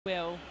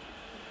Will.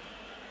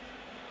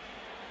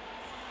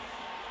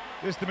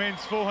 This is the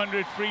men's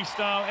 400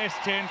 freestyle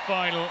S10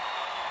 final.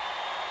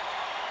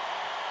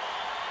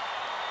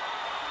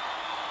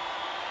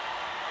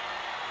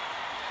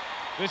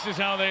 This is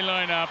how they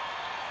line up.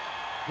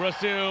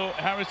 Brazil,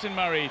 Harrison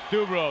Murray,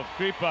 DUBROV,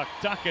 KRYPAK,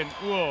 TAKKEN,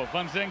 HUOT,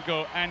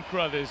 VANZENKO and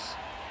CROTHERS.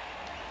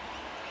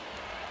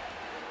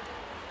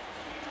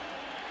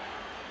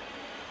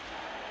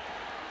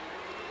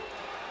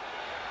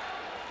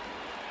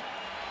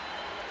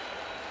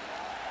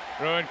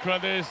 Rowan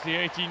CROTHERS, the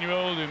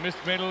 18-year-old who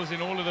missed medals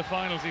in all of the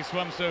finals he's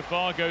swum so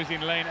far, goes in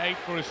lane 8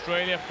 for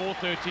Australia,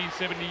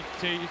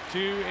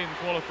 4:13.72 in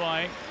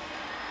qualifying.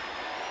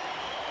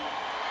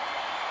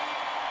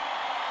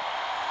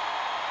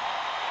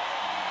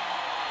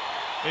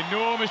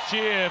 Enormous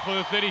cheer for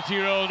the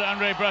 32-year-old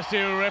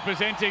Brazil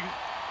representing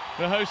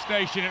the host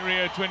nation at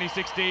Rio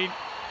 2016.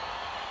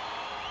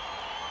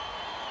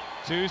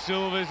 2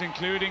 silvers,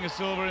 including a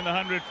silver in the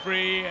 100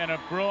 free and a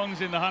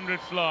bronze in the 100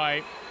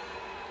 fly.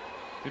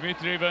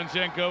 Dmytro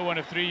VANZENKO, one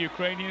of 3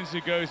 Ukrainians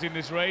who goes in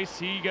this race.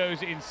 He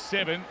goes in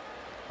 7th,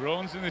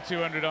 bronze in the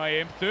 200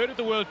 IM, 3rd at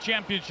the World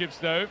Championships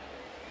though.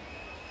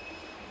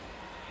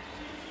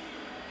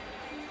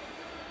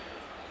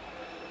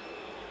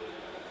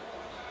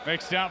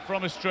 Next out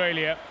from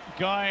Australia,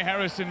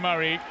 Harrison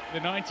Murray, the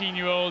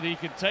 19-year-old. He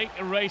can take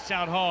a race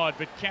out hard,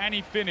 but can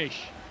he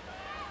finish?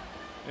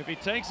 If he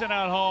takes it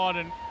out hard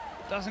and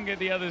doesn't get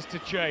the others to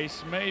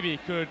chase, maybe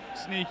could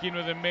sneak in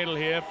with a medal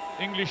here.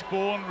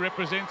 English-born,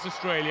 represents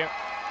Australia.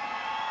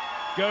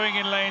 Going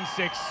in lane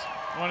 6,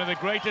 one of the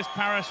greatest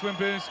para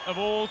swimmers of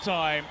all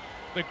time,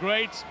 the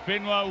great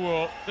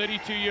Benoit,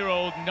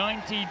 32-year-old,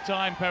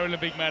 19-time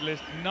Paralympic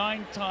medalist,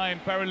 9-time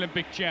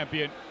Paralympic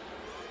champion.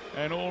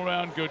 An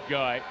all-round good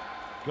guy.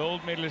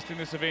 Gold medalist in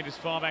this event as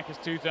far back as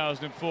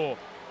 2004.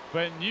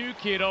 But new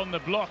kid on the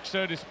block,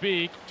 so to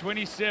speak,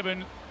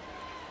 27,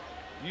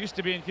 used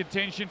to be in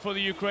contention for the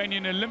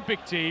Ukrainian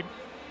Olympic team,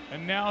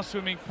 and now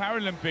swimming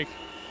Paralympic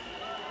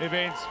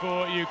events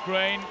for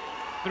Ukraine.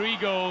 3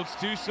 golds,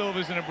 2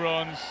 silvers and a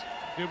bronze.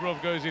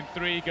 DUBROV goes in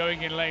 3,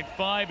 going in lane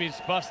 5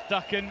 is Bas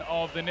Netherlands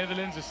of the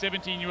Netherlands, a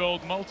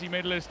 17-year-old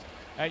multi-medalist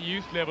at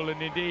youth level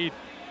and indeed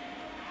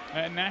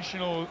at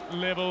national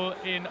level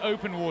in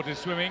open water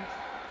swimming.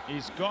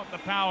 He's got the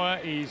power,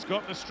 he's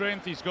got the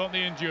strength, he's got the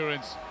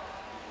endurance.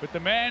 But the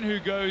man who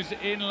goes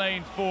in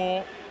lane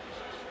 4,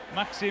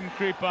 Maksym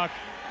KRYPAK,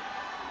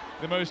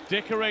 the most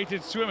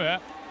decorated swimmer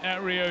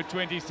at Rio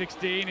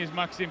 2016 is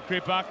Maksym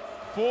KRYPAK.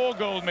 4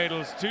 gold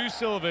medals, 2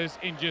 silvers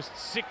in just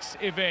 6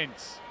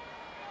 events.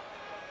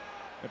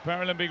 The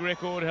Paralympic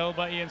record held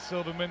by Ian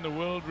Silverman, the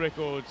world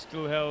record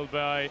still held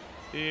by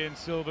Ian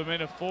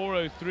Silverman, a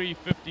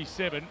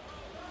 4:03.57.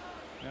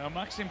 Now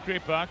Maksym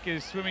KRYPAK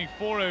is swimming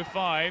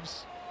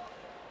 4:05s.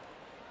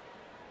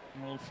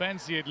 We'll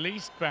fancy at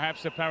least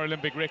perhaps a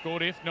Paralympic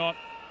record, if not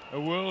a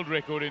world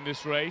record in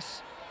this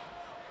race.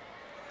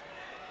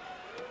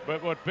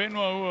 But what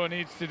Benoit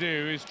needs to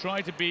do is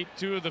try to beat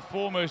 2 of the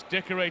foremost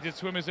decorated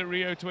swimmers at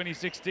Rio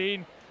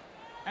 2016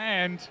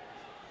 and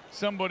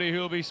somebody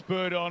who'll be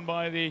spurred on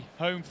by the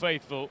home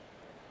faithful.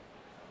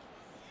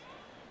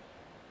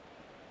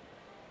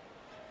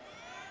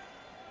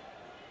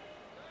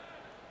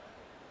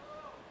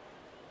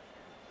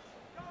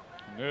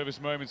 Nervous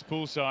moments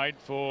poolside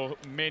for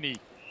many.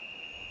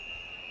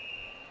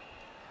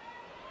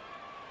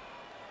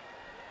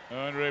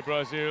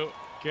 Brazil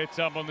gets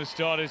up on the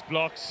starters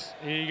blocks.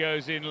 He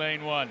goes in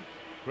lane 1.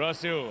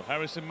 Brazil,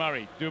 Harrison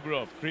Murray,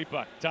 DUBROV,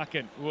 KRYPAK,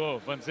 TAKKEN,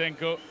 HUOT,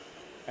 VANZENKO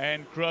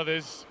and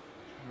CROTHERS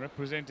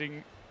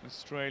representing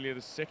Australia, the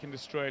 2nd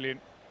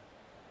Australian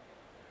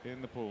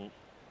in the pool.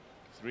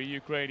 3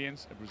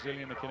 Ukrainians, a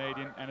Brazilian, a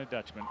Canadian and a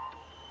Dutchman.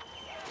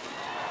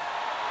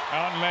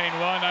 Out in lane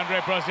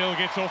 1, Brazil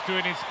gets off to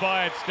an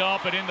inspired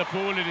start, but in the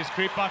pool it is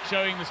KRYPAK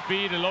showing the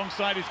speed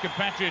alongside his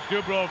compatriot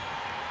DUBROV.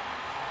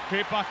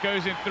 KRYPAK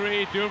goes in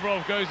 3,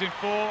 DUBROV goes in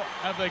 4.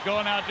 Have they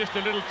gone out just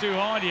a little too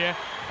hard here?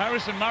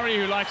 Harrison Murray,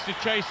 who likes to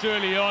chase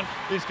early on,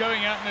 is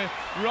going out in a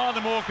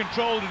rather more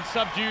controlled and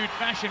subdued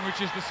fashion, which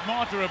is the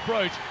smarter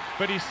approach,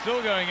 but he's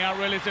still going out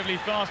relatively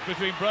fast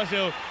between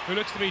Brazil, who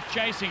looks to be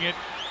chasing it,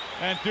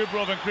 and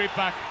DUBROV and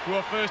KRYPAK, who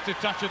are first to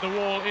touch at the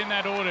wall in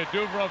that order.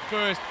 DUBROV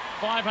first,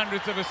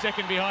 0.05 of a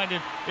second behind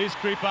him is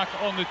KRYPAK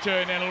on the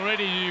turn, and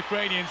already the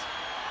Ukrainians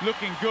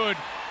looking good,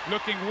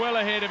 looking well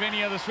ahead of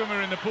any other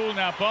swimmer in the pool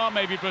now, bar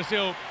maybe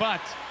Brazil, but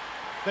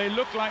they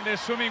look like they're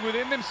swimming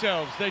within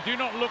themselves. They do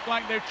not look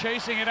like they're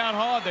chasing it out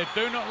hard. They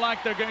do not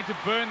like they're going to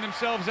burn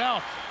themselves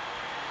out.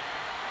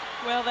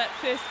 Well, that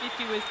first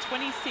 50 was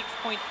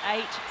 26.8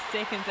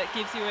 seconds. That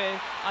gives you an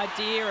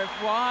idea of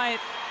why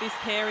this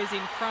pair is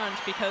in front,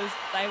 because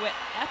they were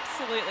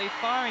absolutely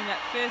firing that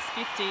first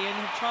 50 and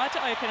have tried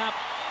to open up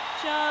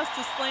just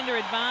a slender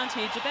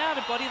advantage, about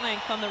a body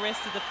length on the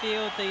rest of the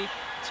field. The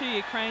 2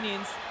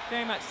 Ukrainians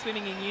very much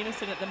swimming in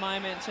unison at the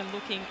moment and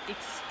looking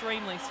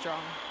extremely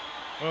strong.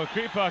 Well,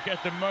 KRYPAK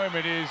at the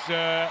moment is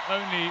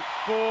only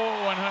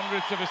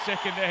 0.04 of a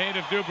second ahead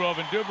of DUBROV,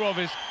 and DUBROV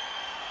is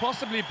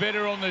possibly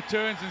better on the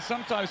turns and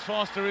sometimes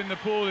faster in the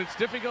pool. It's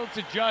difficult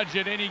to judge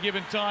at any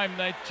given time.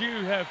 They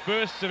do have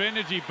bursts of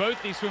energy,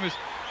 both these swimmers.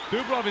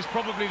 DUBROV is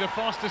probably the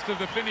fastest of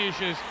the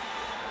finishers,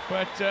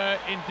 but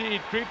indeed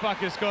KRYPAK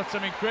has got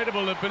some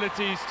incredible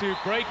abilities to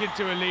break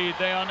into a lead.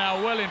 They are now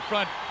well in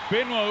front.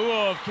 Benoit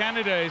of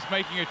Canada is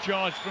making a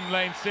charge from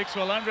lane 6,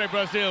 while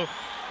Brazil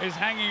is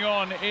hanging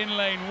on in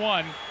lane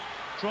 1,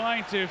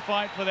 trying to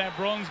fight for that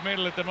bronze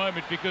medal at the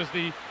moment, because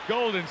the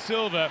gold and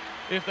silver,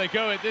 if they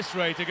go at this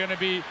rate, are going to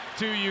be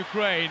to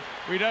Ukraine.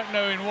 We don't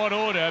know in what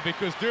order,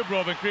 because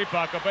DUBROV and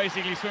KRYPAK are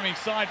basically swimming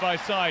side by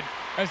side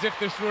as if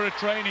this were a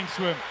training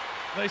swim.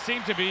 They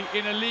seem to be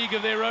in a league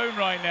of their own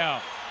right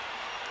now.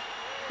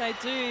 They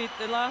do.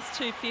 The last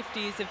two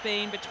 50s have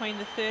been between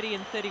the 30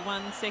 and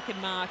 31 second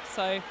mark,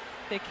 so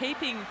they're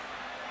keeping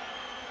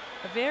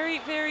a very,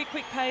 very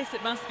quick pace,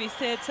 it must be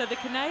said. So the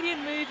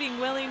Canadian moving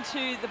well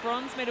into the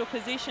bronze medal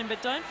position,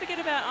 but don't forget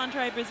about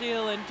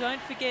Brazil, and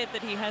don't forget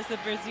that he has the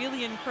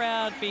Brazilian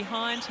crowd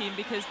behind him,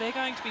 because they're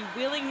going to be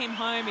wheeling him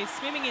home. He's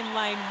swimming in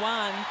lane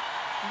 1,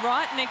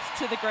 right next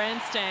to the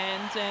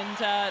grandstand,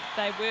 and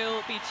they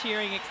will be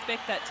cheering.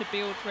 Expect that to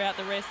build throughout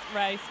the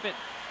race, but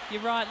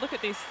you're right, look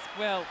at this,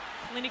 well,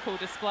 clinical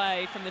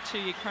display from the two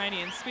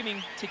Ukrainians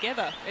swimming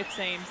together, it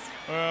seems.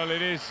 Well,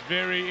 it is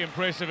very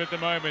impressive at the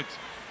moment.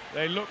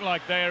 They look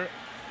like they're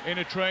in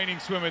a training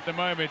swim at the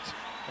moment,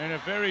 in a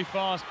very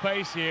fast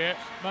pace here.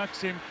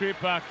 Maksym,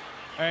 KRYPAK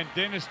and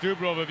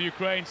DUBROV of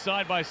Ukraine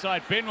side by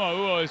side.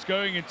 Benoit is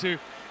going into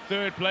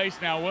third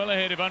place now, well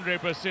ahead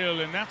of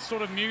Brazil, and that's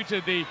sort of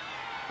muted the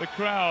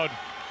crowd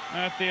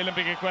at the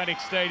Olympic Aquatic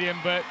Stadium,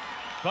 but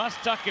Bas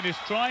TAKKEN is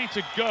trying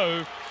to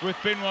go with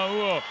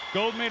Benoit,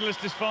 gold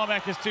medalist as far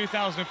back as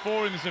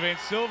 2004 in this event,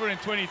 silver in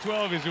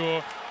 2012 is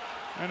Uo,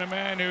 and a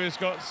man who has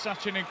got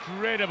such an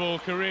incredible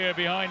career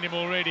behind him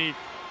already,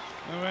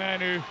 a man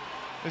who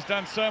has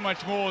done so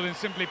much more than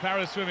simply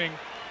para-swimming.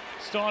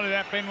 Started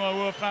at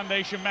Benoit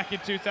Foundation back in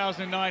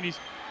 2009.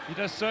 He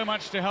does so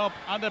much to help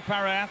other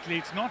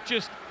para-athletes, not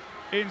just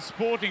in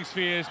sporting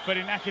spheres, but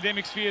in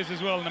academic spheres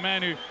as well, and a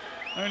man who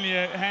only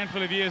a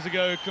handful of years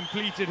ago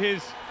completed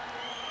his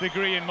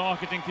degree in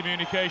marketing,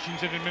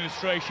 communications and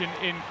administration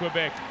in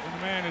Quebec. And a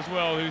man as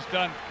well who's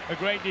done a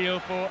great deal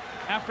for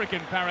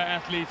African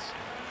para-athletes.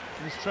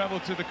 He's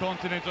travelled to the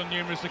continent on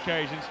numerous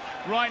occasions.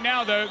 Right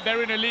now, though,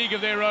 they're in a league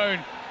of their own.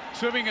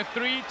 Swimming a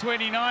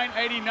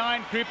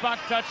 3:29.89, KRYPAK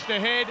touched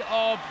ahead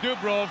of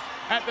DUBROV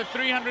at the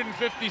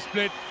 350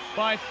 split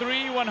by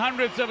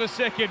 3/100ths of a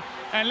second.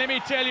 And let me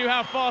tell you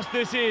how fast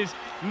this is.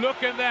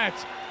 Look at that.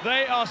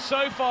 They are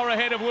so far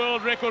ahead of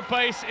world record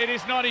pace, it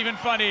is not even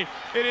funny.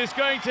 It is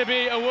going to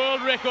be a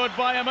world record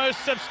by a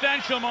most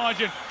substantial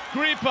margin.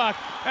 KRYPAK,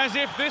 as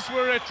if this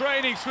were a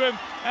training swim,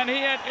 and he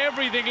had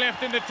everything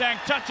left in the tank,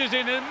 touches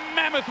in a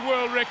mammoth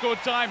world record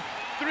time.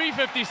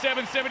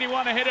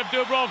 3:57.71 ahead of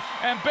DUBROV,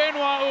 and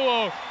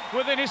Benoit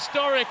with an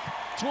historic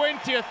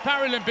 20th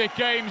Paralympic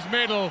Games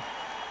medal.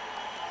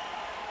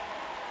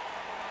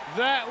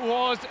 That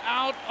was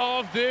out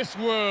of this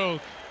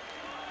world.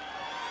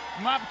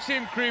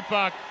 Maksym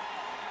KRYPAK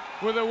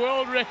with a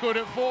world record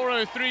at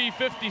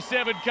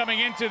 4:03.57 coming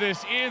into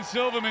this. Ian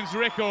Silverman's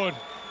record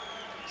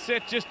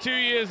set just 2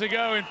 years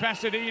ago in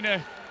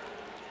Pasadena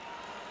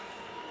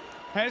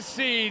has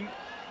seen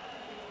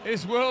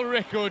his world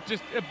record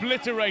just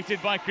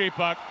obliterated by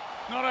KRYPAK.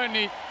 Not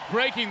only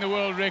breaking the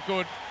world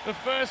record, the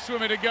first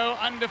swimmer to go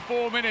under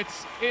 4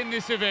 minutes in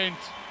this event.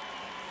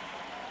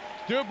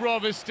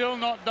 DUBROV has still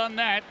not done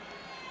that.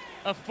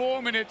 A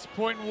 4 minutes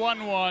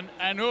 .11,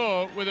 and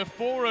with a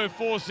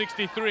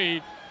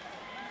 4:04.63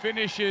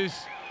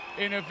 finishes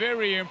in a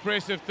very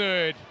impressive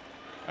third,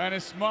 and a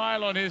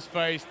smile on his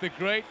face. The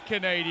great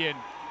Canadian,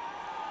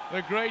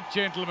 the great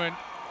gentleman,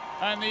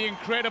 and the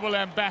incredible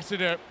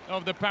ambassador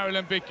of the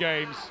Paralympic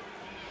Games.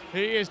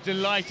 He is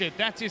delighted.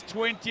 That's his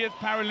 20th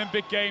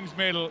Paralympic Games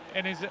medal,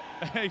 and is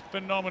a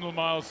phenomenal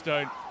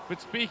milestone.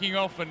 But speaking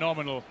of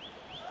phenomenal,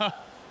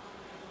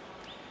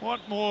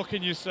 what more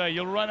can you say?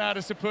 You'll run out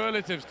of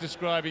superlatives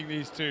describing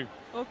these two.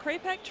 Well,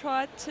 KRYPAK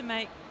tried to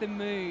make the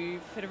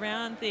move at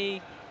around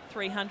the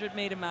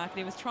 300-metre mark, and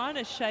he was trying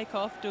to shake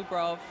off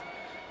DUBROV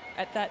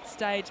at that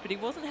stage, but he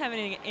wasn't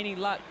having any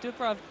luck.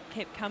 DUBROV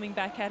kept coming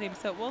back at him,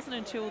 so it wasn't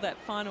until that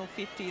final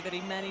 50 that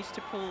he managed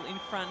to pull in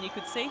front. You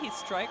could see his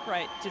stroke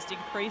rate just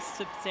increased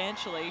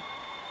substantially.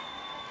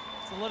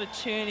 There's a lot of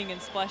churning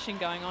and splashing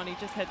going on. He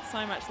just had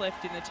so much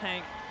left in the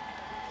tank.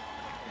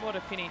 What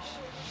a finish.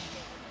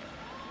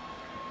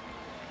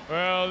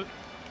 Well,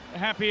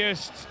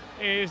 happiest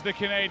is the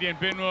Canadian,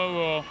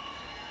 Benoit.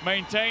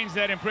 Maintains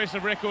that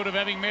impressive record of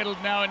having medalled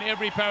now in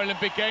every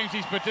Paralympic Games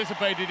he's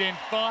participated in,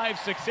 5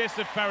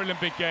 successive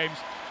Paralympic Games.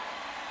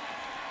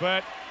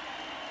 But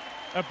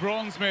a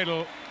bronze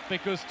medal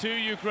because 2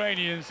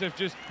 Ukrainians have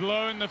just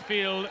blown the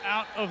field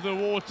out of the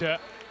water.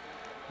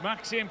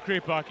 Maksym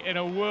KRYPAK in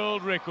a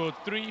world record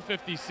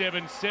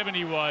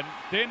 3:57.71.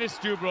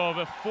 DUBROV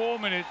a 4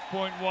 minute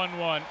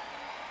 .11.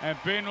 And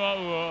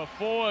Benoit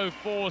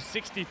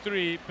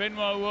 4:04.63.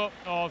 Benoit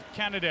of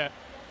Canada,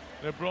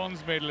 the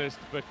bronze medalist,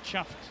 but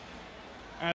chuffed